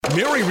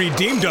Mary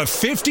redeemed a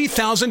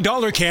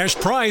 $50,000 cash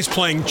prize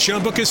playing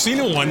Chumba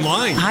Casino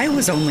online. I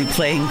was only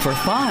playing for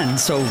fun,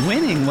 so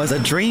winning was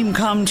a dream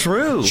come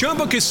true.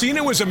 Chumba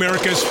Casino is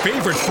America's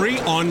favorite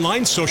free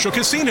online social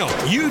casino.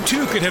 You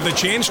too could have the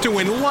chance to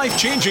win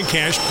life-changing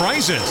cash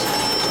prizes.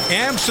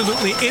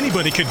 Absolutely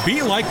anybody could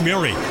be like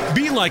Mary.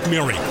 Be like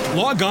Mary.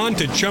 Log on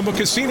to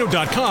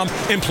ChumbaCasino.com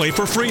and play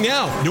for free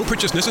now. No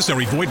purchase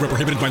necessary. Void where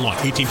prohibited by law.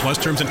 18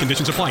 plus terms and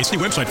conditions apply. See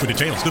website for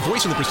details. The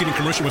voice in the preceding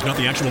commercial was not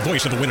the actual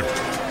voice of the winner.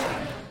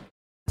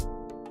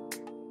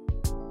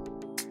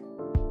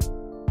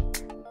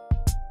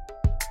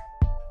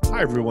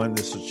 Hi, everyone.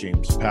 This is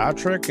James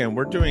Patrick, and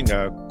we're doing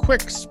a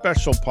quick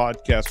special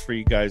podcast for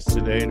you guys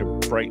today to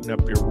brighten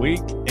up your week.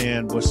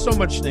 And with so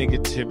much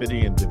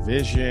negativity and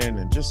division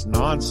and just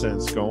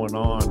nonsense going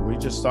on, we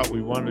just thought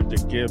we wanted to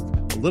give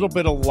a little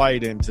bit of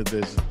light into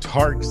this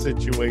dark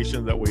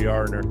situation that we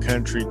are in our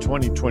country.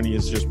 2020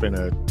 has just been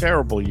a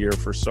terrible year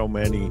for so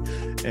many,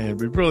 and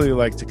we'd really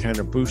like to kind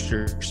of boost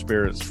your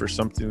spirits for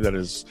something that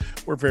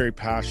we're very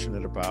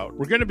passionate about.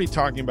 We're going to be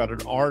talking about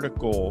an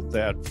article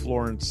that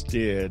Florence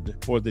did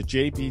for the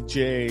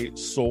JBJ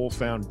Soul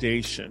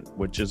Foundation,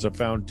 which is a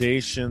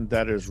foundation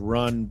that is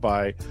run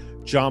by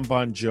Jon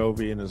Bon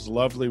Jovi and his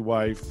lovely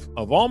wife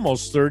of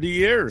almost 30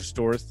 years,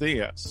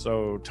 Dorothea.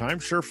 So time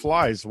sure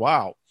flies.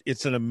 Wow.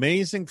 It's an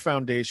amazing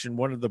foundation,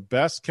 one of the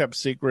best kept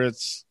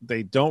secrets.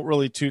 They don't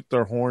really toot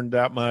their horn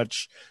that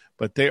much,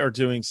 but they are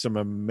doing some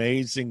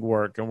amazing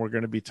work, and we're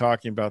going to be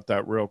talking about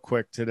that real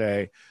quick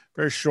today.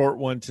 Very short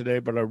one today,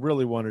 but I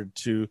really wanted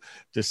to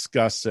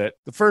discuss it.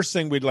 The first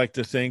thing, we'd like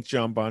to thank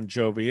Jon Bon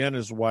Jovi and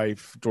his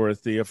wife,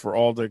 Dorothea, for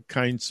all the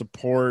kind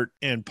support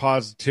and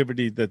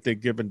positivity that they've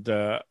given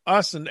to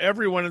us and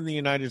everyone in the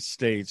United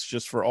States,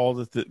 just for all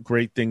the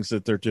great things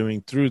that they're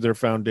doing through their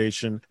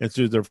foundation and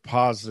through their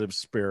positive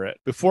spirit.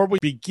 Before we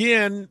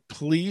begin,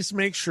 please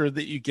make sure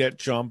that you get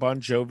Jon Bon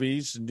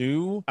Jovi's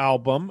new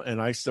album,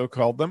 and I still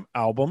call them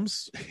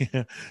albums.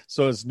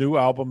 So his new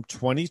album,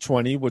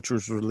 2020, which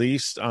was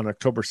released on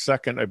October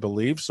 2nd, I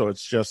believe, so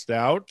it's just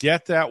out.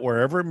 Get that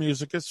wherever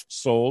music is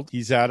sold.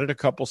 He's added a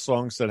couple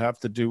songs that have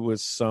to do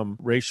with some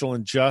racial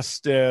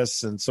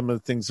injustice and some of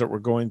the things that we're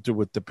going through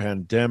with the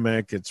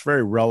pandemic. It's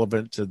very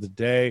relevant to the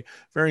day,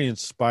 very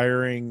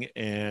inspiring,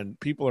 and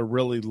people are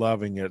really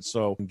loving it.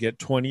 So get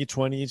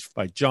 2020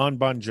 by Jon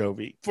Bon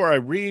Jovi. Before I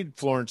read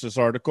Florence's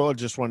article, I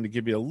just wanted to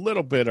give you a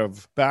little bit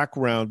of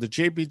background. The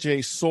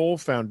JBJ Soul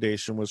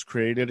Foundation was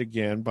created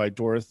again by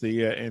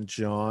Dorothea and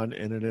Jon,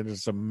 and it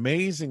is an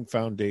amazing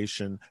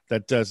foundation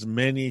that does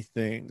many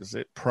things.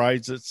 It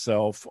prides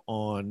itself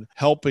on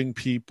helping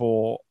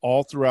people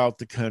all throughout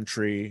the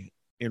country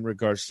in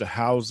regards to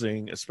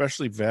housing,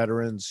 especially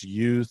veterans,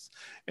 youth,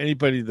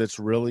 anybody that's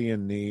really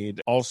in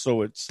need.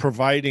 Also, it's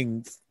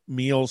providing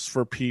meals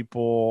for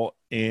people.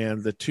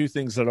 And the two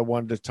things that I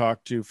wanted to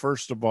talk to,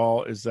 first of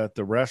all, is that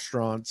the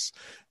restaurants,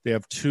 they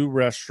have two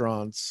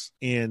restaurants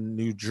in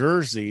New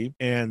Jersey,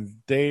 and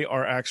they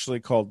are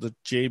actually called the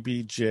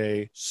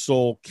JBJ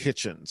Soul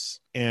Kitchens.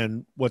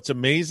 And what's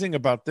amazing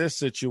about this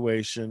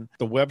situation,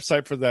 the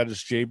website for that is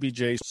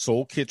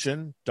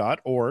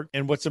jbjsoulkitchen.org.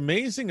 And what's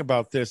amazing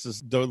about this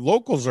is the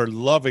locals are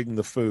loving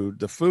the food.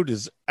 The food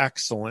is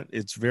excellent.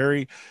 It's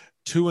very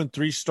 2- and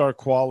 3-star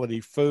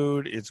quality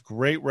food. It's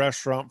great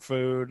restaurant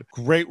food,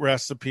 great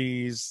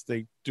recipes.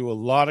 They do a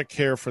lot of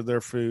care for their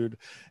food.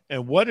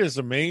 And what is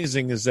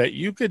amazing is that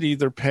you could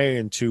either pay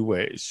in two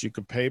ways. You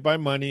could pay by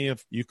money.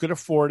 If you could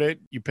afford it,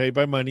 you pay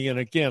by money. And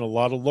again, a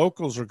lot of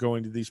locals are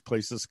going to these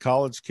places,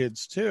 college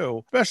kids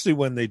too, especially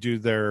when they do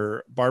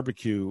their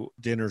barbecue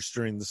dinners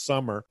during the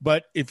summer.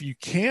 But if you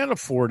can't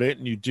afford it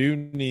and you do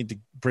need to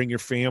bring your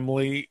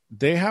family,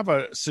 they have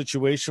a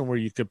situation where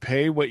you could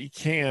pay what you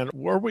can,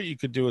 or what you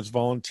could do is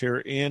volunteer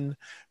in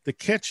the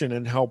kitchen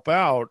and help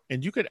out,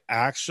 and you could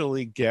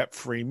actually get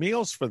free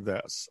meals for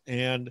this.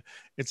 And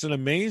it's an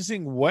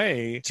amazing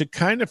way to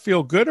kind of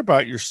feel good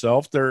about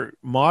yourself. Their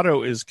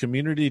motto is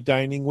community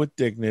dining with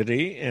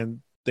dignity,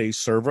 and they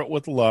serve it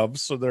with love.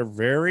 So they're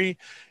very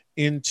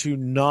into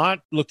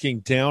not looking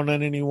down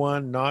on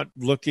anyone, not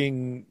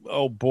looking,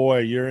 oh boy,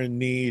 you're in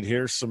need,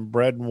 here's some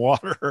bread and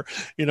water.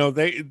 You know,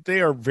 they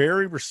are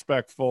very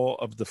respectful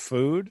of the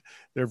food.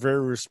 They're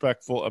very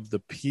respectful of the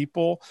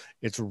people.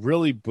 It's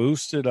really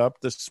boosted up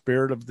the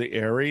spirit of the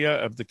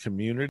area, of the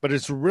community, but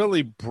it's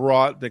really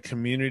brought the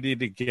community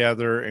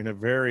together in a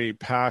very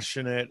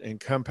passionate and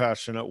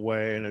compassionate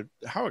way. And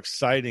how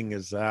exciting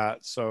is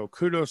that? So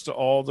kudos to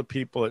all the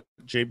people at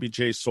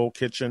JBJ Soul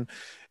Kitchen.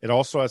 It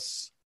also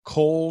has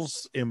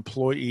Kohl's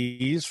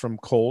employees from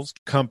Kohl's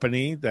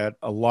company, that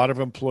a lot of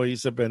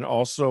employees have been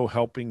also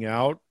helping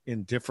out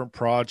in different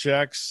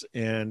projects,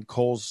 and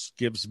Kohl's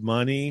gives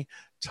money,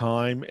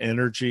 time,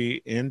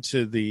 energy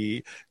into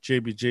the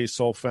JBJ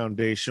Soul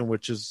Foundation,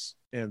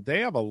 and they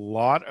have a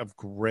lot of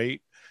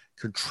great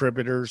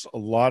contributors, a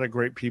lot of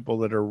great people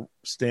that are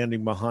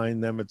standing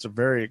behind them. It's a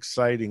very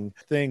exciting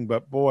thing.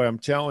 But boy, I'm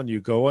telling you,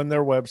 go on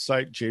their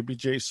website,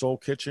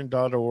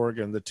 jbjsoulkitchen.org,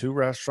 and the two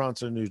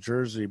restaurants in New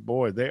Jersey,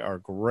 boy, they are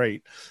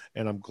great.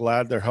 And I'm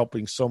glad they're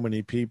helping so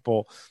many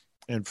people.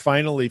 And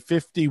finally,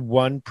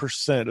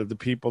 51% of the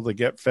people that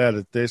get fed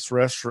at this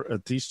restaurant,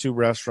 at these two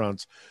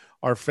restaurants,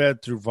 are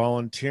fed through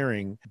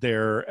volunteering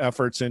their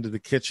efforts into the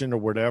kitchen or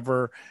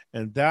whatever.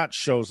 And that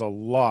shows a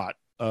lot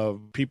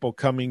of people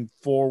coming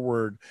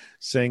forward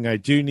saying, I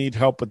do need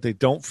help, but they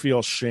don't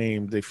feel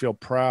shamed. They feel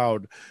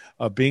proud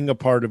of being a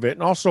part of it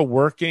and also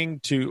working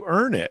to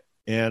earn it.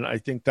 And I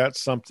think that's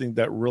something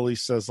that really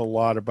says a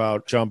lot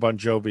about Jon Bon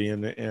Jovi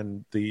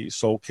and the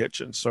Soul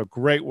Kitchen. So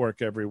great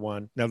work,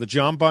 everyone. Now, the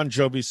Jon Bon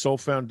Jovi Soul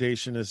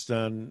Foundation has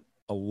done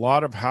a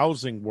lot of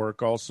housing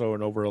work also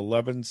in over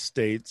 11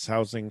 states,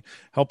 helping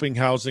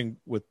housing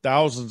with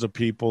thousands of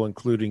people,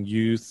 including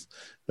youth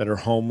that are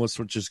homeless,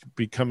 which is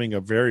becoming a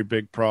very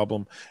big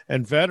problem,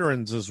 and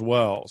veterans as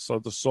well. So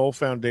the Soul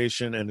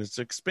Foundation, and it's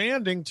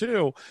expanding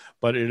too,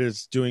 but it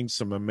is doing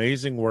some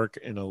amazing work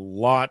in a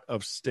lot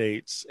of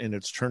states, and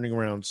it's turning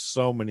around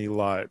so many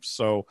lives.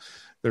 So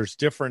there's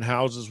different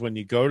houses. When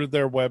you go to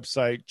their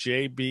website,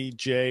 jbjsf.org,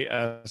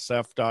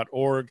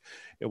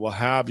 it will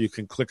have, you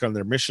can click on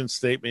their mission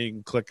statement, you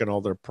can click on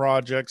all their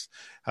projects,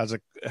 has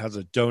a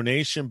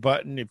donation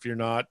button if you're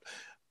not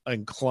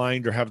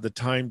inclined or have the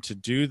time to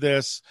do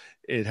this.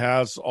 It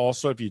has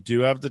also, if you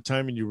do have the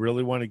time and you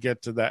really want to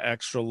get to that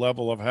extra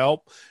level of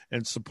help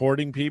and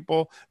supporting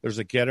people, there's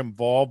a get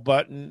involved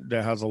button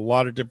that has a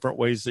lot of different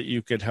ways that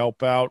you could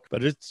help out.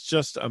 But it's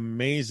just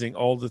amazing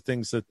all the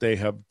things that they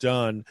have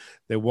done.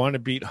 They want to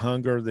beat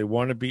hunger, they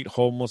want to beat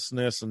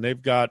homelessness, and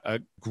they've got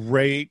a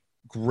great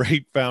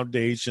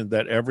foundation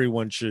that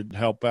everyone should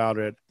help out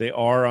at. They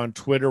are on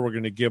Twitter. We're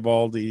going to give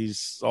all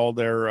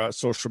their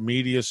social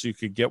media so you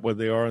could get where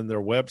they are on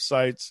their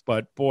websites.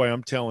 But boy,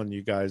 I'm telling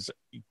you guys,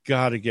 you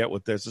got to get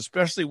with this,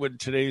 especially with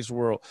today's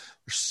world.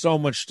 There's so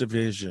much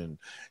division.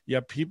 You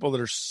have people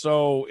that are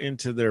so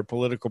into their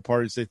political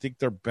parties, they think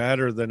they're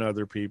better than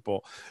other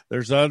people.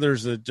 There's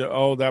others that,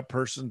 that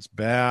person's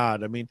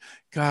bad. I mean,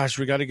 gosh,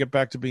 we got to get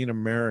back to being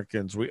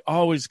Americans. We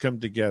always come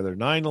together.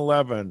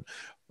 9/11,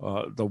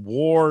 the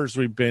wars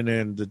we've been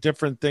in, the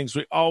different things,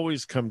 we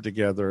always come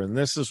together. And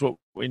this is what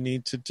we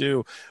need to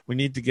do. We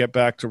need to get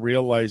back to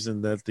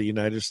realizing that the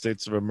United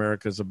States of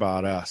America is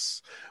about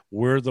us.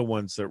 We're the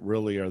ones that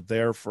really are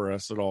there for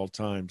us at all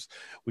times.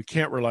 We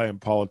can't rely on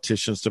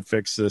politicians to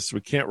fix this.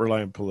 We can't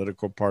rely on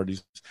political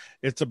parties.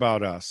 It's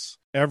about us.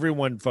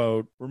 Everyone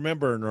vote.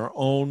 Remember, in our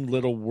own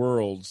little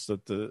worlds,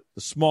 that the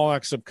small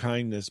acts of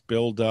kindness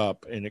build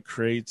up, and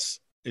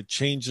it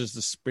changes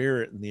the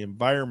spirit and the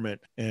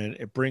environment, and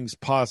it brings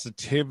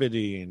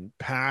positivity and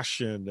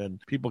passion, and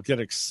people get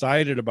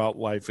excited about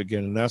life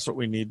again. And that's what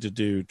we need to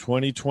do.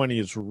 2020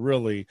 is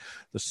really,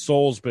 the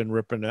soul's been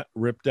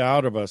ripped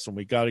out of us, and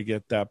we got to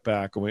get that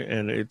back.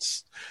 And it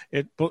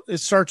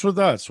starts with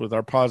us, with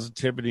our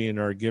positivity and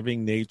our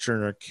giving nature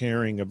and our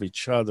caring of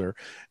each other.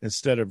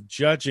 Instead of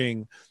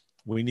judging,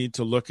 we need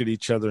to look at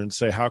each other and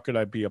say, how could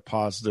I be a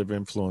positive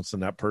influence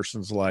in that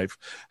person's life?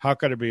 How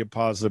could I be a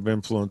positive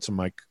influence in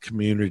my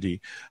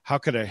community? How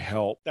could I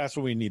help? That's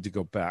what we need to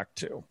go back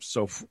to.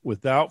 So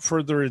without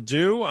further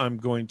ado, I'm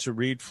going to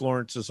read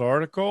Florence's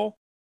article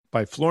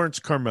by Florence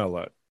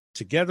Carmela.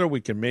 Together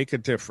we can make a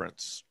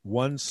difference,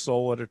 one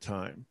soul at a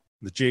time.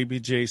 The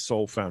JBJ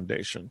Soul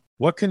Foundation.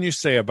 What can you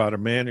say about a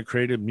man who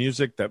created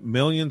music that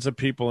millions of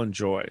people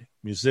enjoy?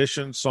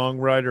 Musician,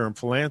 songwriter, and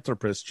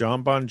philanthropist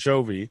Jon Bon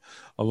Jovi,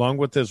 along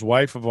with his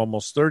wife of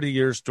almost 30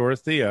 years,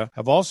 Dorothea,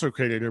 have also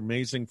created an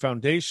amazing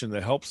foundation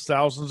that helps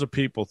thousands of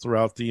people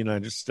throughout the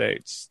United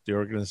States. The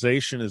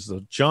organization is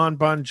the Jon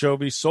Bon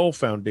Jovi Soul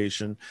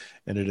Foundation,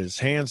 and it is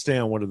hands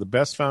down one of the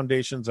best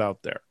foundations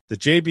out there. The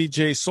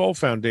JBJ Soul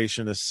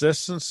Foundation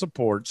assists and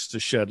supports to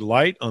shed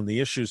light on the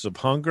issues of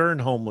hunger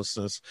and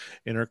homelessness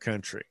in our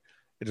country.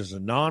 It is a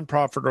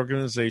nonprofit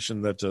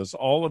organization that does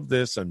all of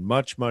this and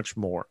much, much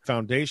more. The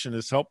foundation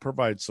has helped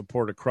provide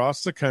support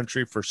across the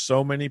country for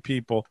so many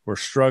people who are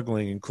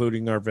struggling,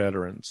 including our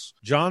veterans.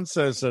 John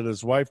says that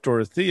his wife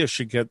Dorothea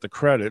should get the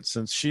credit,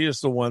 since she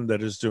is the one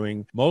that is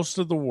doing most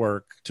of the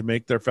work to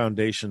make their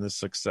foundation a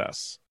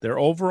success. Their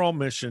overall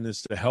mission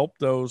is to help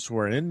those who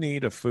are in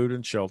need of food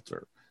and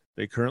shelter.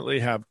 They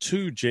currently have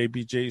 2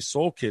 JBJ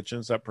Soul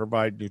Kitchens that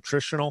provide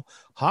nutritional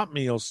hot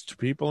meals to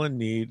people in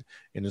need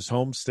in his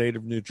home state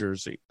of New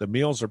Jersey. The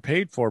meals are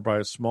paid for by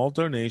a small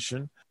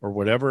donation or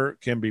whatever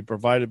can be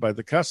provided by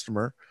the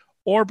customer,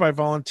 or by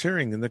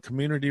volunteering in the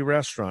community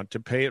restaurant to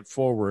pay it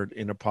forward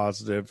in a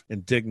positive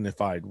and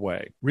dignified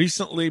way.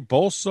 Recently,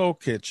 both Soul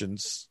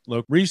Kitchens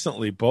locations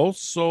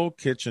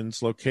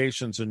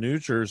in New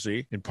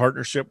Jersey, in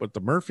partnership with the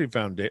Murphy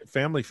Family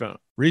Foundation.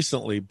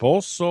 Recently,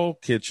 both Soul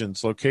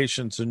Kitchens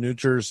locations in New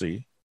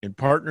Jersey, in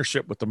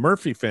partnership with the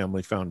Murphy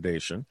Family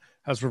Foundation,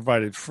 has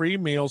provided free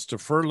meals to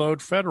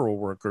furloughed federal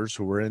workers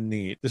who are in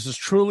need. This is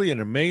truly an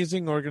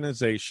amazing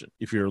organization.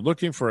 If you're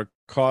looking for a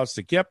cause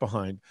to get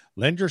behind,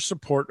 lend your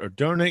support or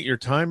donate your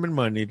time and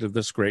money to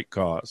this great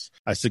cause.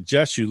 I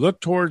suggest you look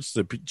towards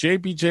the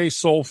JBJ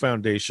Soul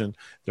Foundation,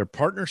 their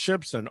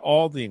partnerships, and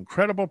all the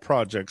incredible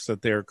projects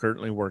that they are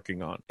currently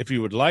working on. If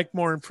you would like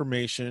more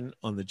information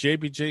on the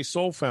JBJ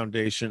Soul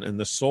Foundation and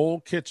the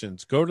Soul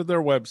Kitchens, go to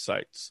their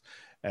websites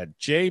at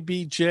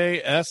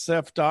jbjsf.org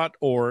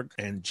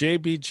and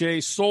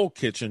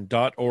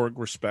jbjsoulkitchen.org,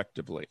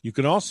 respectively. You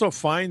can also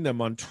find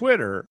them on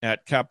Twitter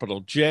at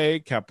capital J,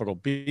 capital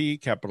B,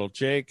 capital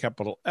J,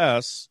 capital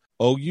S,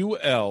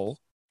 OUL,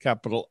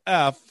 capital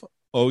F,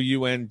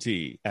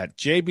 OUND, at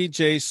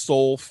JBJ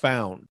Soul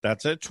Found.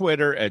 That's at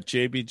Twitter at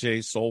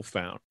JBJ Soul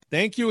Found.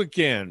 Thank you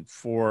again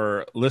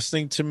for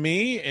listening to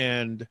me,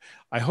 and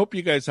I hope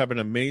you guys have an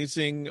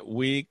amazing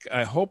week.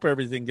 I hope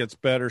everything gets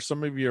better.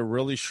 Some of you are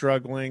really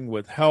struggling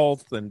with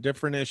health and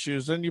different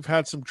issues, and you've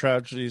had some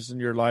tragedies in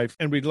your life,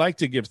 and we'd like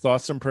to give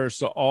thoughts and prayers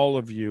to all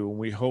of you, and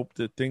we hope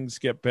that things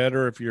get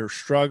better if you're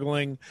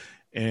struggling.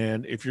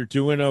 And if you're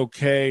doing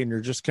okay and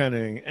you're just kind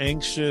of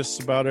anxious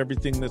about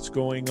everything that's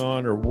going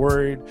on or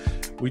worried,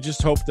 we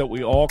just hope that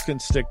we all can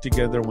stick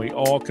together and we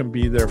all can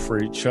be there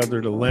for each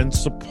other to lend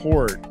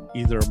support,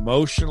 either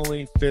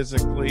emotionally,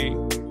 physically,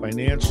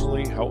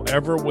 financially,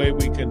 however way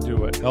we can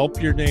do it.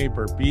 Help your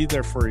neighbor, be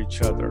there for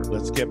each other.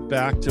 Let's get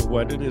back to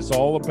what it is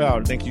all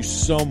about. Thank you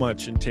so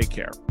much and take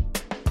care.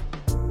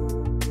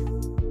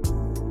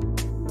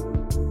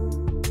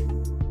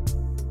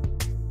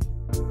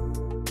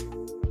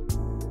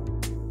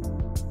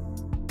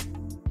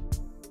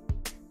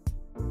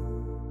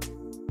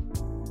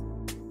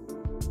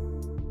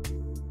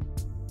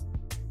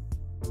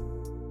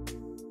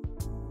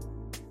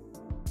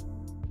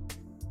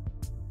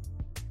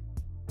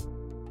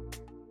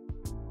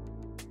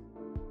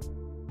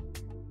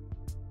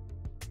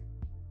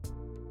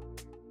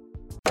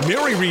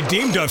 Mary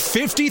redeemed a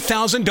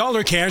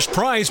 $50,000 cash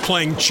prize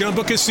playing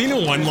Chumba Casino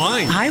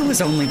online. I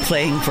was only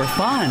playing for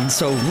fun,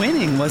 so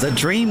winning was a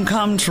dream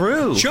come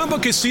true. Chumba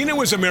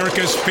Casino is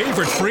America's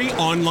favorite free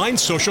online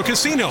social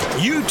casino.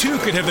 You too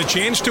could have the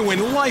chance to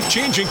win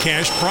life-changing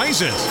cash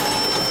prizes.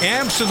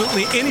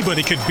 Absolutely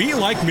anybody could be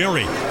like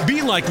Mary.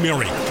 Be like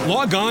Mary.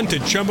 Log on to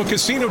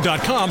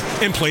ChumbaCasino.com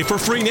and play for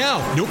free now.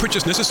 No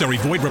purchase necessary.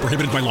 Void where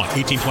prohibited by law.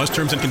 18 plus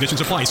terms and conditions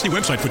apply. See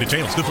website for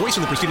details. The voice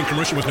in the preceding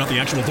commercial was not the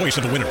actual voice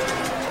of the winner.